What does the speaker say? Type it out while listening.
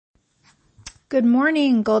Good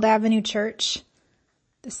morning, Gold Avenue Church.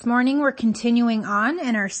 This morning we're continuing on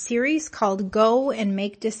in our series called Go and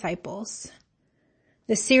Make Disciples.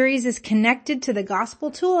 The series is connected to the Gospel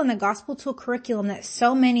Tool and the Gospel Tool curriculum that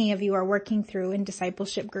so many of you are working through in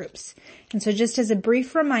discipleship groups. And so just as a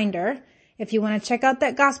brief reminder, if you want to check out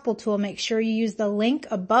that Gospel Tool, make sure you use the link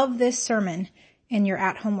above this sermon in your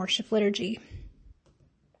at-home worship liturgy.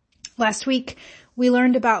 Last week, we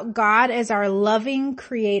learned about God as our loving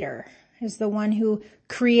creator, as the one who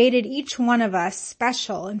created each one of us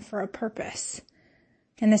special and for a purpose.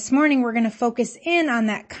 And this morning we're going to focus in on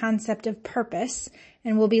that concept of purpose,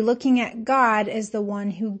 and we'll be looking at God as the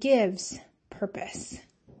one who gives purpose.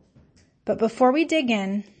 But before we dig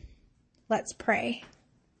in, let's pray.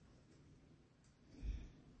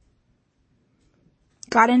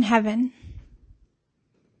 God in heaven,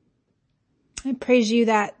 I praise you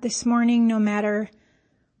that this morning, no matter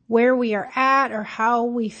where we are at or how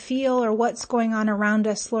we feel or what's going on around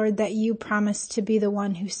us, Lord, that you promise to be the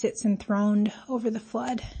one who sits enthroned over the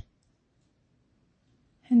flood.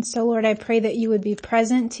 And so, Lord, I pray that you would be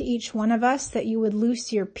present to each one of us, that you would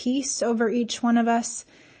loose your peace over each one of us.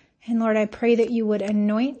 And Lord, I pray that you would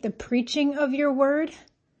anoint the preaching of your word,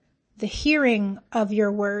 the hearing of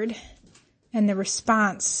your word, and the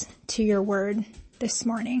response to your word this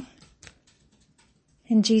morning.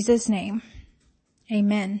 In Jesus' name.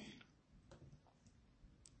 Amen.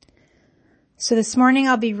 So this morning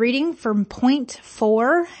I'll be reading from point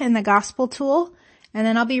 4 in the Gospel Tool, and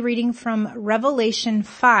then I'll be reading from Revelation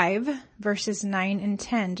 5, verses 9 and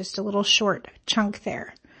 10, just a little short chunk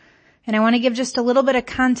there. And I want to give just a little bit of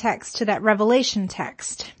context to that Revelation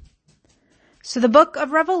text. So the book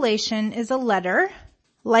of Revelation is a letter,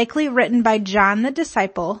 likely written by John the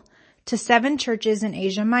disciple, to 7 churches in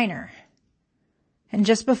Asia Minor. And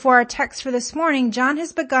just before our text for this morning, John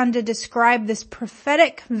has begun to describe this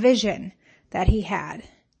prophetic vision that he had.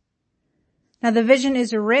 Now the vision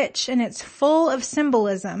is rich and it's full of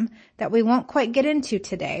symbolism that we won't quite get into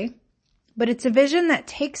today, but it's a vision that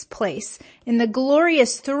takes place in the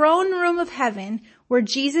glorious throne room of heaven where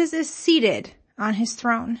Jesus is seated on his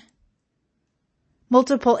throne.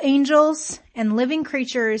 Multiple angels and living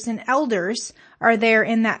creatures and elders are there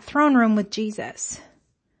in that throne room with Jesus.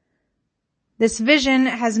 This vision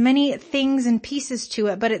has many things and pieces to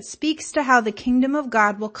it, but it speaks to how the kingdom of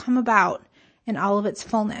God will come about in all of its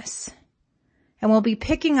fullness. And we'll be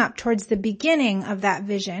picking up towards the beginning of that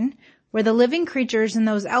vision, where the living creatures and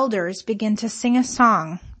those elders begin to sing a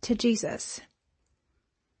song to Jesus.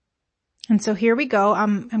 And so here we go.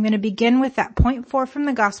 I'm going to begin with that point 4 from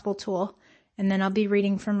the Gospel Tool, and then I'll be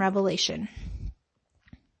reading from Revelation.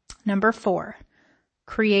 Number 4,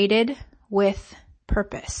 created with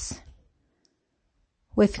purpose.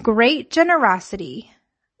 With great generosity,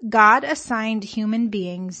 God assigned human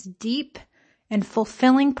beings deep and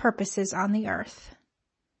fulfilling purposes on the earth.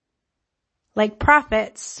 Like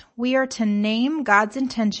prophets, we are to name God's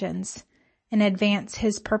intentions and advance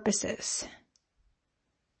his purposes.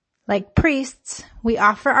 Like priests, we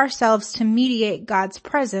offer ourselves to mediate God's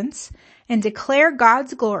presence and declare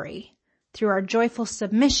God's glory through our joyful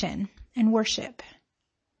submission and worship.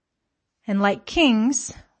 And like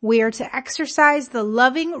kings, we are to exercise the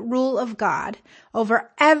loving rule of God over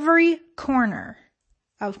every corner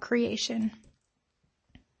of creation.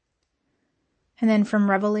 And then from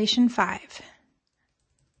Revelation 5.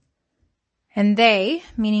 And they,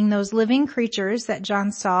 meaning those living creatures that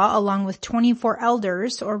John saw along with 24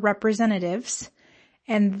 elders or representatives,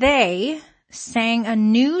 and they sang a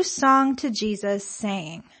new song to Jesus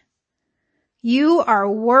saying, "You are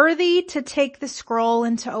worthy to take the scroll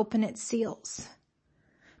and to open its seals.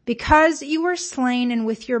 Because you were slain and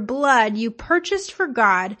with your blood you purchased for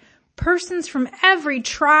God persons from every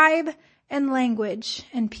tribe and language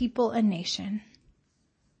and people and nation.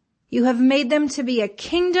 You have made them to be a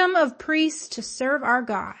kingdom of priests to serve our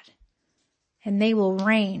God, and they will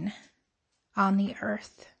reign on the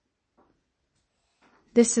earth."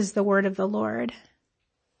 This is the word of the Lord.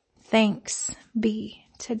 Thanks be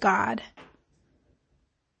to God.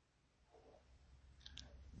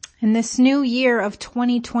 In this new year of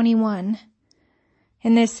 2021,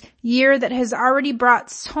 in this year that has already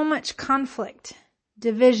brought so much conflict,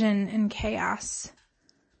 division, and chaos,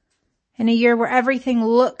 in a year where everything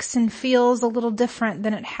looks and feels a little different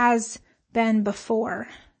than it has been before,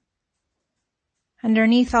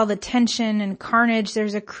 underneath all the tension and carnage,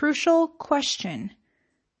 there's a crucial question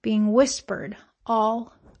being whispered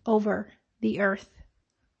all over the earth.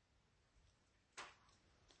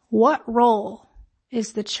 What role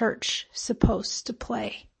is the church supposed to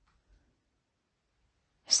play?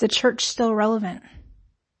 Is the church still relevant?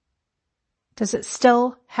 Does it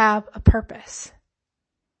still have a purpose?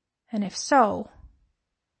 And if so,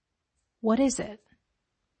 what is it?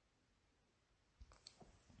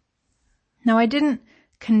 Now, I didn't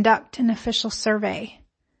conduct an official survey,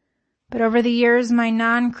 but over the years, my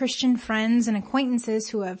non-Christian friends and acquaintances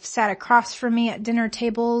who have sat across from me at dinner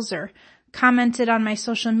tables or commented on my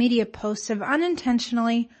social media posts have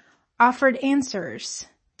unintentionally offered answers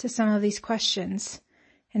to some of these questions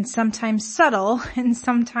in sometimes subtle and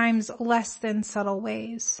sometimes less than subtle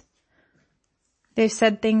ways. They've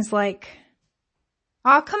said things like,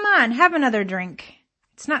 "Oh, come on, have another drink.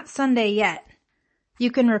 It's not Sunday yet.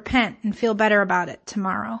 You can repent and feel better about it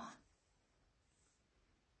tomorrow."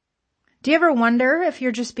 Do you ever wonder if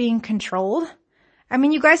you're just being controlled? I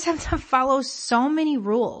mean, you guys have to follow so many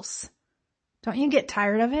rules. Don't you get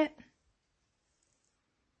tired of it?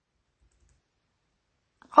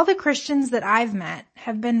 All the Christians that I've met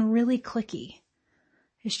have been really cliquey.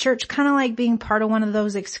 Is church kind of like being part of one of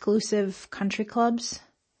those exclusive country clubs?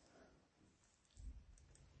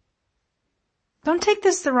 Don't take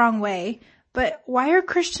this the wrong way, but why are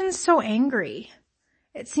Christians so angry?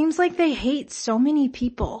 It seems like they hate so many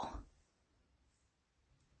people.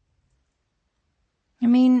 I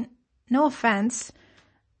mean, no offense.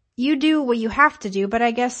 You do what you have to do, but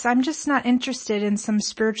I guess I'm just not interested in some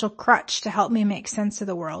spiritual crutch to help me make sense of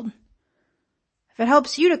the world. If it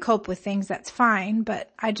helps you to cope with things, that's fine,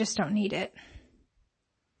 but I just don't need it.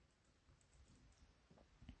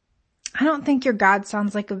 I don't think your God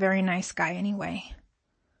sounds like a very nice guy anyway.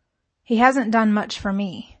 He hasn't done much for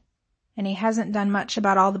me, and he hasn't done much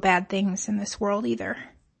about all the bad things in this world either.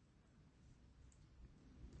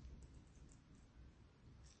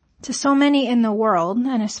 To so many in the world,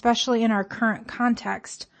 and especially in our current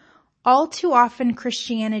context, all too often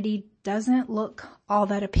Christianity doesn't look all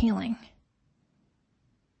that appealing.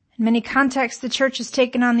 In many contexts, the church has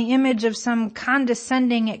taken on the image of some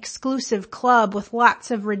condescending, exclusive club with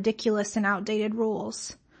lots of ridiculous and outdated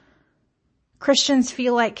rules. Christians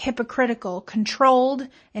feel like hypocritical, controlled,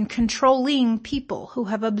 and controlling people who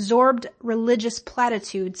have absorbed religious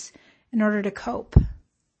platitudes in order to cope.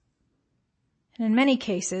 And in many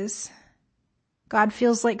cases, God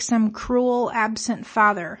feels like some cruel, absent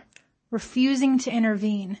father refusing to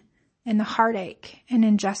intervene in the heartache and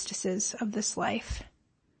injustices of this life.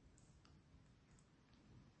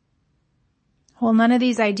 Well, none of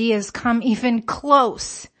these ideas come even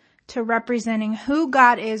close to representing who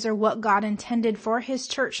God is or what God intended for his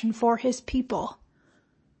church and for his people.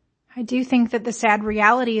 I do think that the sad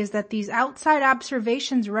reality is that these outside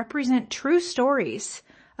observations represent true stories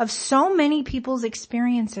of so many people's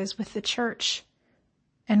experiences with the church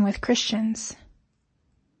and with Christians.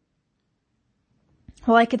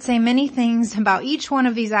 Well, I could say many things about each one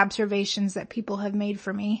of these observations that people have made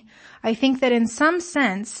for me. I think that in some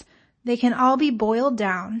sense, they can all be boiled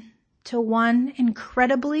down to one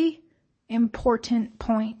incredibly important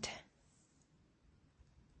point.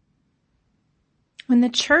 When the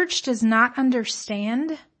church does not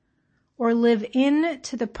understand or live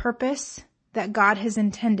into the purpose that God has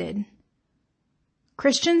intended,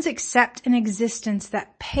 Christians accept an existence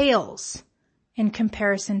that pales in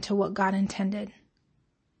comparison to what God intended.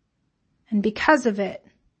 And because of it,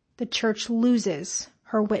 the church loses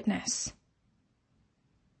her witness.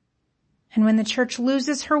 And when the church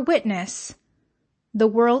loses her witness, the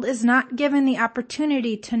world is not given the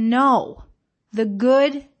opportunity to know the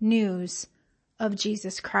good news of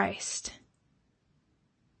Jesus Christ.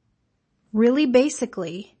 Really,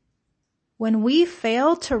 basically, when we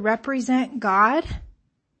fail to represent God,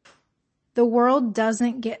 the world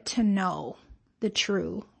doesn't get to know the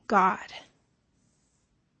true God.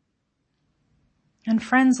 And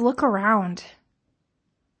friends, look around.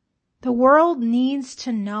 The world needs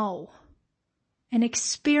to know and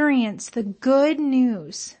experience the good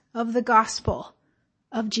news of the gospel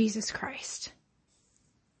of Jesus Christ.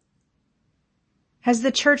 As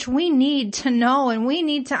the church, we need to know and we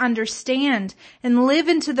need to understand and live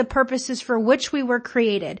into the purposes for which we were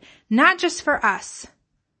created, not just for us,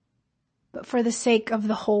 but for the sake of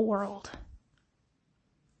the whole world.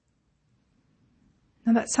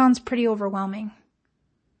 Now that sounds pretty overwhelming.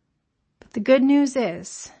 But the good news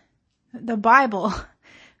is that the Bible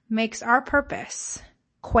makes our purpose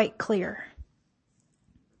quite clear.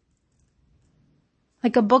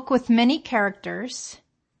 Like a book with many characters,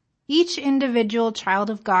 each individual child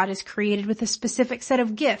of God is created with a specific set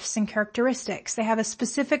of gifts and characteristics. They have a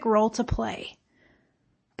specific role to play.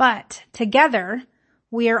 But together,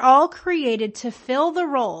 we are all created to fill the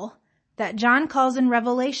role that John calls in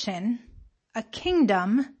Revelation a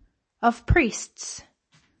kingdom of priests.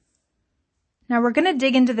 Now we're going to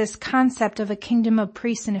dig into this concept of a kingdom of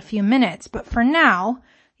priests in a few minutes, but for now,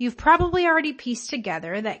 you've probably already pieced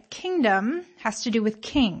together that kingdom has to do with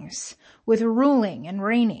kings, with ruling and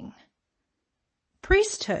reigning.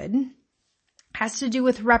 Priesthood has to do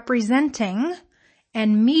with representing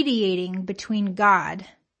and mediating between God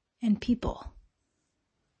and people.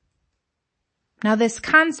 Now this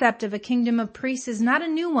concept of a kingdom of priests is not a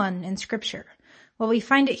new one in Scripture. While we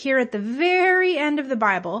find it here at the very end of the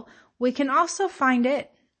Bible, we can also find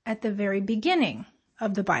it at the very beginning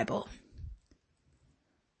of the Bible.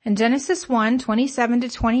 In Genesis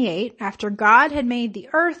 1:27-28, after God had made the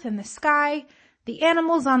earth and the sky, the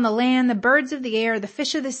animals on the land, the birds of the air, the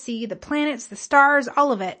fish of the sea, the planets, the stars,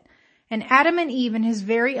 all of it, and Adam and Eve in his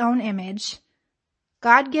very own image,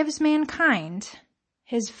 God gives mankind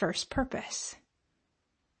his first purpose.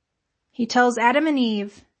 He tells Adam and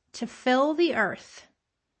Eve to fill the earth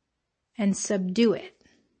and subdue it.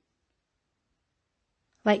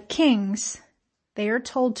 Like kings, they are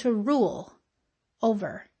told to rule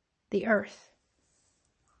over the earth.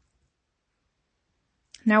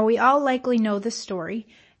 Now we all likely know the story.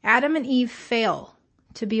 Adam and Eve fail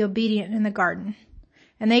to be obedient in the garden,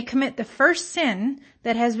 and they commit the first sin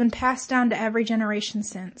that has been passed down to every generation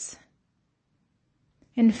since.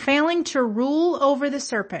 In failing to rule over the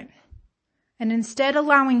serpent, and instead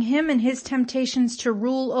allowing him and his temptations to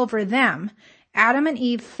rule over them, Adam and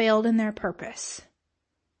Eve failed in their purpose,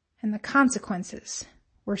 and the consequences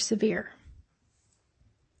were severe.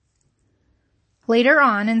 Later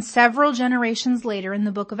on, and several generations later in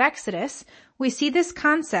the book of Exodus, we see this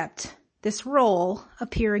concept, this role,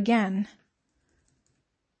 appear again.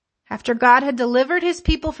 After God had delivered his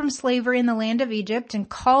people from slavery in the land of Egypt and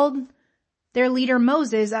called their leader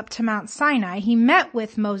Moses up to Mount Sinai, he met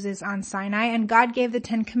with Moses on Sinai, and God gave the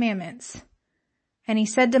 10 Commandments. And he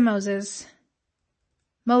said to Moses,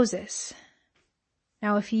 "Moses,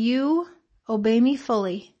 now if you obey me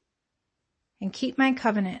fully and keep my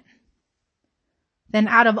covenant, then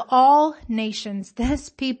out of all nations this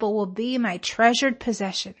people will be my treasured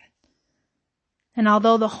possession. And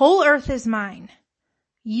although the whole earth is mine,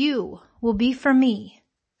 you will be for me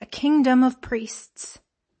a kingdom of priests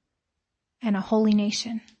and a holy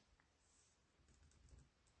nation."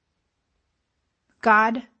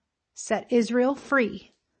 God set Israel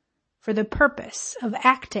free for the purpose of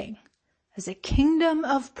acting as a kingdom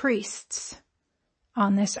of priests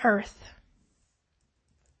on this earth.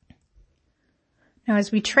 Now,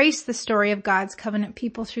 as we trace the story of God's covenant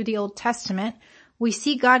people through the Old Testament, we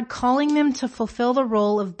see God calling them to fulfill the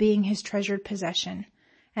role of being his treasured possession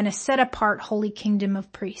and a set-apart holy kingdom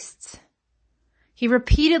of priests. He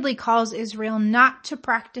repeatedly calls Israel not to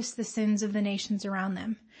practice the sins of the nations around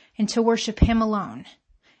them and to worship him alone.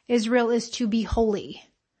 Israel is to be holy.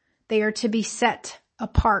 They are to be set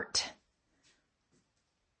apart.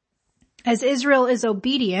 As Israel is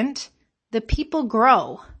obedient, the people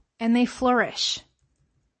grow and they flourish.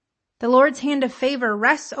 The Lord's hand of favor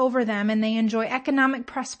rests over them and they enjoy economic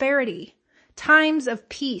prosperity, times of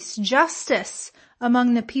peace, justice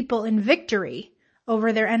among the people, and victory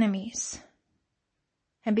over their enemies.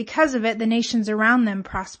 And because of it, the nations around them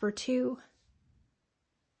prosper too.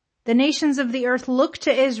 The nations of the earth look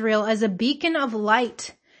to Israel as a beacon of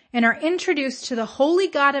light and are introduced to the holy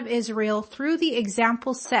God of Israel through the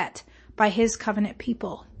example set by his covenant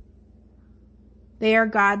people. They are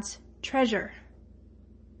God's treasure,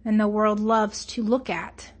 and the world loves to look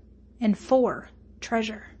at and for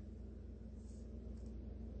treasure.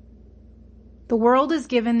 The world is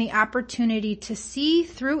given the opportunity to see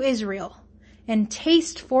through Israel and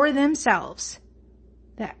taste for themselves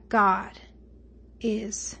that God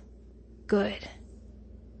is good.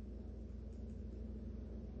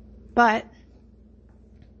 But,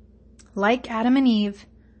 like Adam and Eve,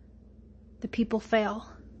 the people fail.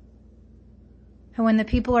 And when the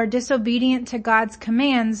people are disobedient to God's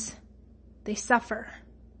commands, they suffer.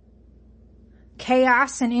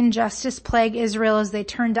 Chaos and injustice plague Israel as they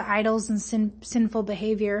turn to idols and sinful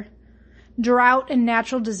behavior. Drought and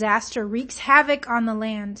natural disaster wreaks havoc on the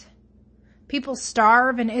land. People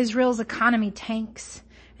starve and Israel's economy tanks,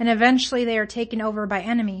 and eventually they are taken over by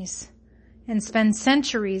enemies and spend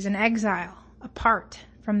centuries in exile apart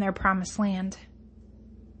from their promised land.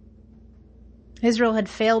 Israel had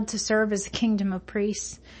failed to serve as a kingdom of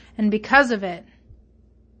priests, and because of it,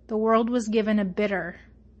 the world was given a bitter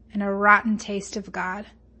and a rotten taste of God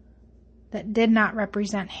that did not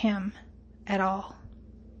represent him at all.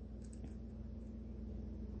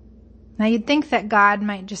 Now you'd think that God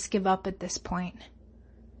might just give up at this point.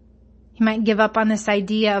 He might give up on this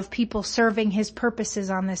idea of people serving his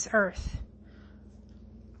purposes on this earth.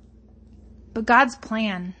 But God's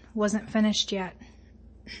plan wasn't finished yet.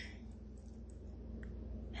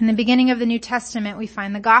 In the beginning of the New Testament, we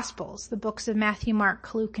find the Gospels, the books of Matthew,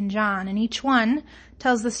 Mark, Luke, and John, and each one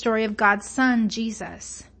tells the story of God's Son,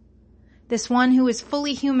 Jesus. This one who is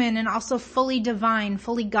fully human and also fully divine,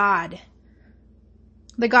 fully God.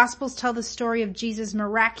 The Gospels tell the story of Jesus'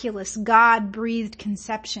 miraculous, God-breathed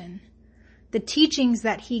conception, the teachings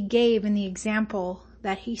that he gave and the example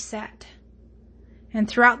that he set. And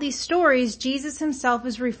throughout these stories, Jesus himself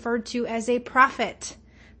is referred to as a prophet,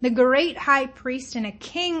 the great high priest and a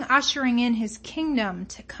king ushering in his kingdom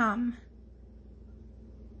to come.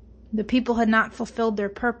 The people had not fulfilled their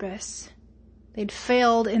purpose. They'd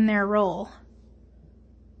failed in their role.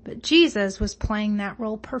 But Jesus was playing that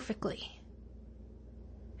role perfectly.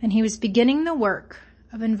 And he was beginning the work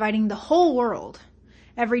of inviting the whole world,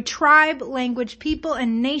 every tribe, language, people,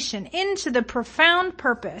 and nation into the profound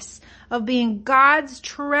purpose of being God's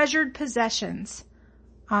treasured possessions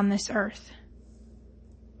on this earth.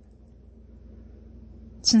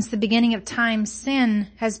 Since the beginning of time, sin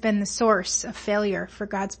has been the source of failure for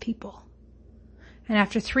God's people. And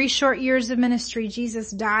after 3 short years of ministry,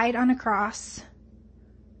 Jesus died on a cross,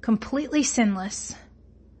 completely sinless,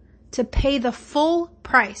 to pay the full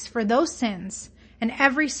price for those sins and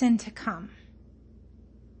every sin to come.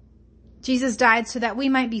 Jesus died so that we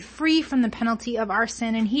might be free from the penalty of our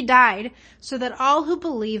sin, and he died so that all who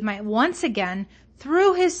believe might once again,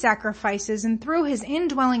 through his sacrifices and through his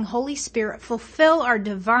indwelling Holy Spirit, fulfill our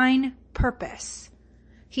divine purpose.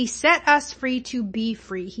 He set us free to be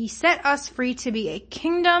free. He set us free to be a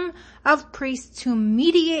kingdom of priests who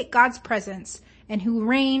mediate God's presence and who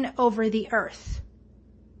reign over the earth.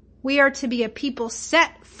 We are to be a people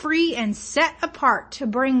set free and set apart to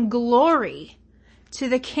bring glory to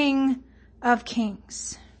the King of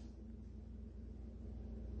Kings.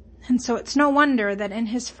 And so it's no wonder that in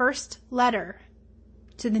his first letter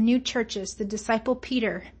to the new churches, the disciple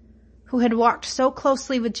Peter, who had walked so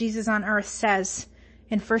closely with Jesus on earth, says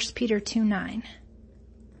in 1 Peter 2:9,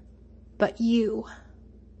 "But you,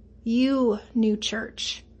 new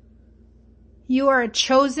church, you are a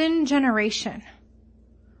chosen generation,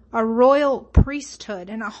 a royal priesthood,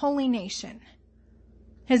 and a holy nation,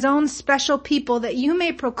 his own special people, that you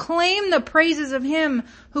may proclaim the praises of him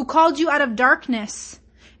who called you out of darkness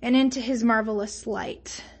and into his marvelous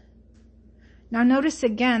light." Now notice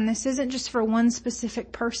again, this isn't just for one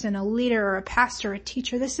specific person, a leader or a pastor, a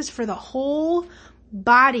teacher. This is for the whole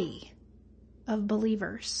body of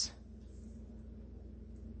believers.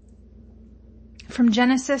 From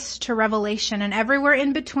Genesis to Revelation and everywhere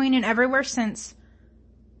in between and everywhere since,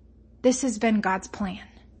 this has been God's plan.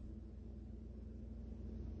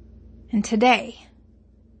 And today,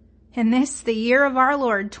 in this, the year of our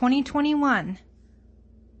Lord, 2021,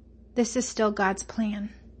 this is still God's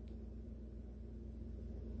plan.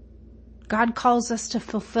 God calls us to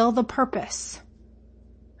fulfill the purpose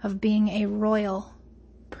of being a royal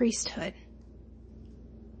priesthood,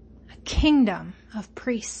 a kingdom of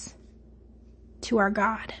priests to our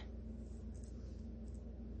God.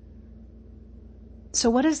 So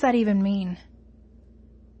what does that even mean,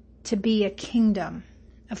 to be a kingdom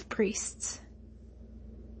of priests?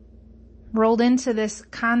 Rolled into this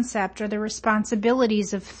concept are the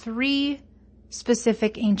responsibilities of 3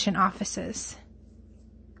 specific ancient offices: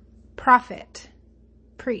 prophet,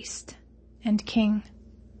 priest, and king.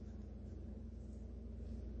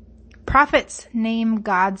 Prophets name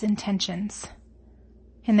God's intentions,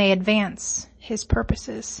 and they advance his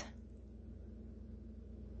purposes.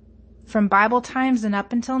 From Bible times and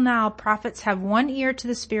up until now, prophets have one ear to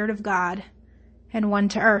the Spirit of God and one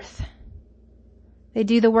to earth. They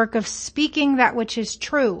do the work of speaking that which is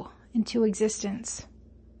true into existence.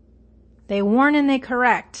 They warn and they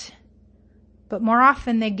correct, but more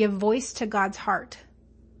often they give voice to God's heart,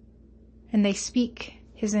 and they speak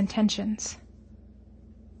his intentions.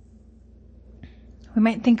 We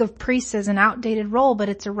might think of priests as an outdated role, but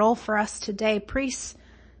it's a role for us today. Priests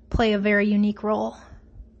play a very unique role.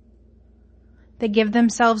 They give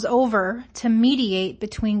themselves over to mediate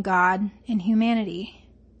between God and humanity.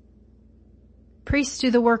 Priests do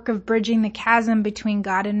the work of bridging the chasm between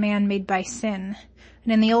God and man made by sin.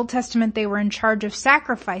 And in the Old Testament, they were in charge of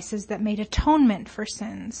sacrifices that made atonement for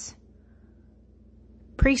sins.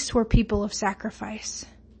 Priests were people of sacrifice.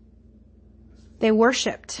 They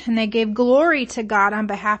worshipped and they gave glory to God on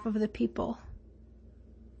behalf of the people.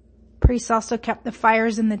 Priests also kept the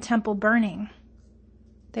fires in the temple burning.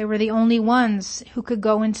 They were the only ones who could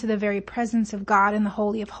go into the very presence of God in the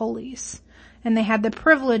Holy of Holies. And they had the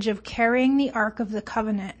privilege of carrying the Ark of the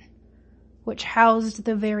Covenant, which housed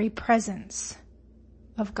the very presence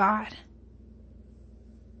of God.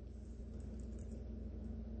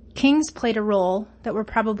 Kings played a role that we're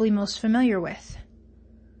probably most familiar with.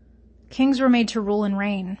 Kings were made to rule and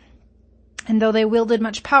reign. And though they wielded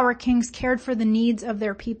much power, kings cared for the needs of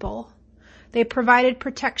their people. They provided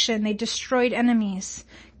protection. They destroyed enemies.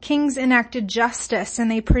 Kings enacted justice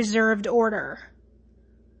and they preserved order.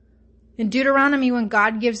 In Deuteronomy, when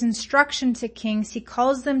God gives instruction to kings, he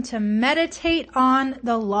calls them to meditate on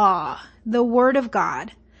the law, the word of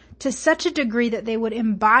God, to such a degree that they would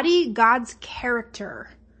embody God's character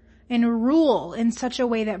and rule in such a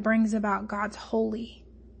way that brings about God's holy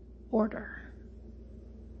order.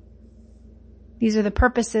 These are the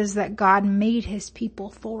purposes that God made his people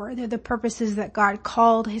for. They're the purposes that God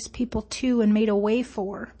called his people to and made a way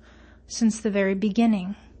for since the very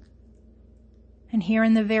beginning. And here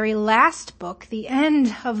in the very last book, the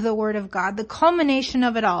end of the Word of God, the culmination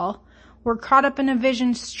of it all, we're caught up in a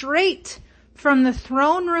vision straight from the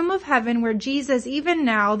throne room of heaven where Jesus, even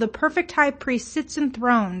now, the perfect high priest, sits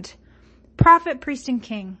enthroned, prophet, priest, and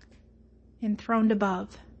king, enthroned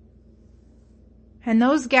above. And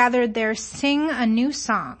those gathered there sing a new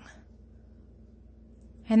song.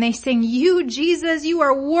 And they sing, "You, Jesus, you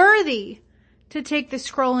are worthy to take the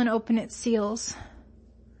scroll and open its seals.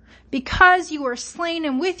 Because you were slain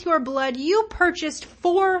and with your blood you purchased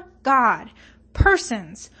for God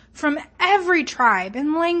persons from every tribe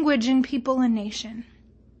and language and people and nation.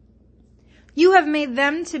 You have made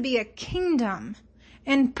them to be a kingdom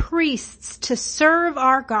and priests to serve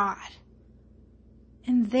our God,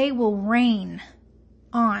 and they will reign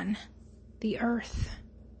on the earth."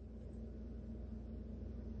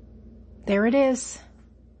 There it is,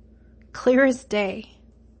 clear as day.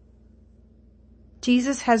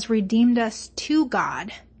 Jesus has redeemed us to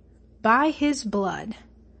God by his blood,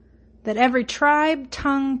 that every tribe,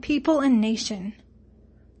 tongue, people, and nation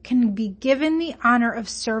can be given the honor of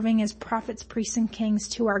serving as prophets, priests, and kings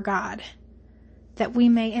to our God, that we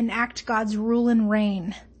may enact God's rule and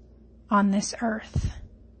reign on this earth.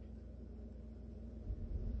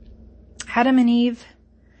 Adam and Eve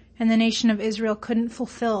and the nation of Israel couldn't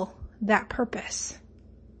fulfill that purpose.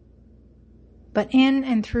 But in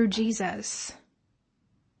and through Jesus,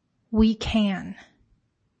 we can.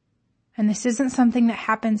 And this isn't something that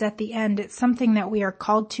happens at the end. It's something that we are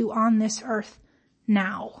called to on this earth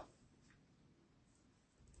now.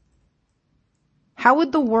 How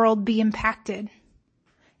would the world be impacted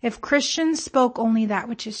if Christians spoke only that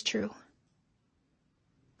which is true?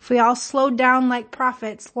 If we all slowed down like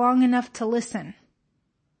prophets long enough to listen,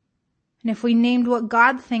 and if we named what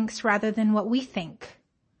God thinks rather than what we think,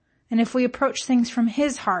 and if we approach things from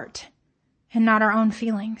his heart and not our own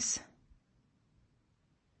feelings.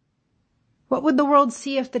 What would the world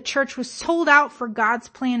see if the church was sold out for God's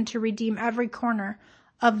plan to redeem every corner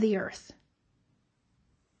of the earth?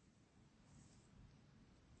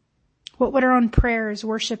 What would our own prayers,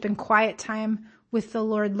 worship, and quiet time with the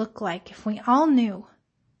Lord look like if we all knew,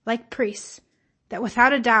 like priests, that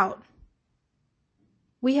without a doubt,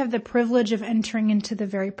 we have the privilege of entering into the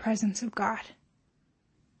very presence of God?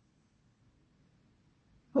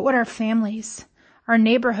 What would our families, our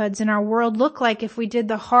neighborhoods, and our world look like if we did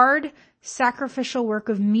the hard, sacrificial work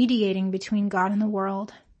of mediating between God and the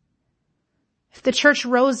world? If the church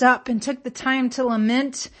rose up and took the time to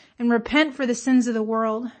lament and repent for the sins of the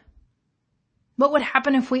world? What would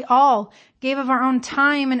happen if we all gave of our own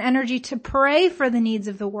time and energy to pray for the needs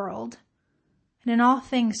of the world, and in all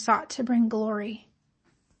things sought to bring glory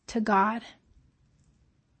to God?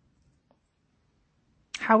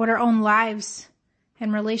 How would our own lives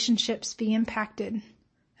and relationships be impacted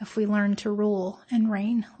if we learn to rule and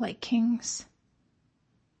reign like kings?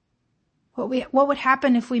 What would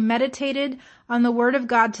happen if we meditated on the Word of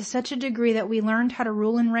God to such a degree that we learned how to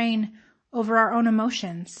rule and reign over our own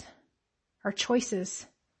emotions, our choices,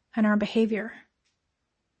 and our behavior?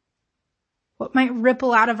 What might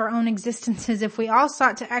ripple out of our own existences if we all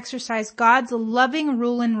sought to exercise God's loving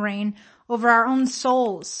rule and reign over our own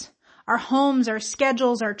souls, our homes, our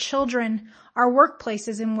schedules, our children, our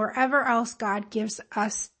workplaces, and wherever else God gives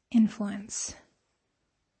us influence?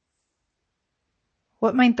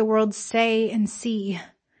 What might the world say and see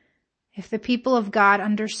if the people of God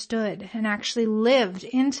understood and actually lived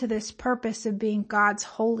into this purpose of being God's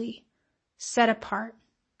holy, set apart,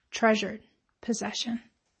 treasured possession?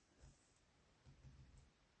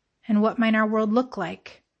 And what might our world look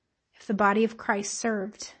like if the body of Christ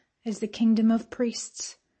served as the kingdom of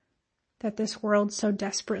priests that this world so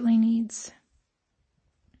desperately needs?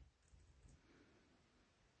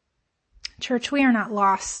 Church, we are not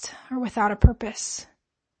lost or without a purpose.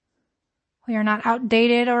 We are not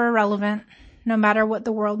outdated or irrelevant, no matter what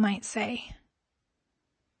the world might say.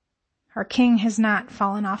 Our King has not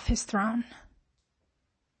fallen off his throne.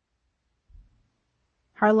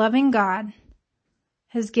 Our loving God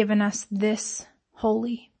has given us this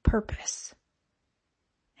holy purpose.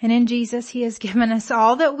 And in Jesus, he has given us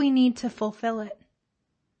all that we need to fulfill it.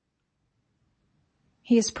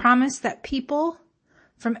 He has promised that people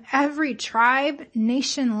from every tribe,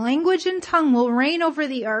 nation, language, and tongue will reign over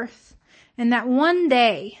the earth, and that one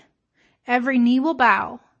day every knee will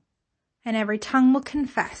bow and every tongue will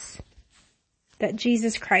confess that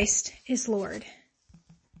Jesus Christ is Lord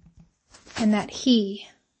and that he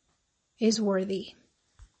is worthy.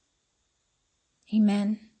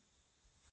 Amen.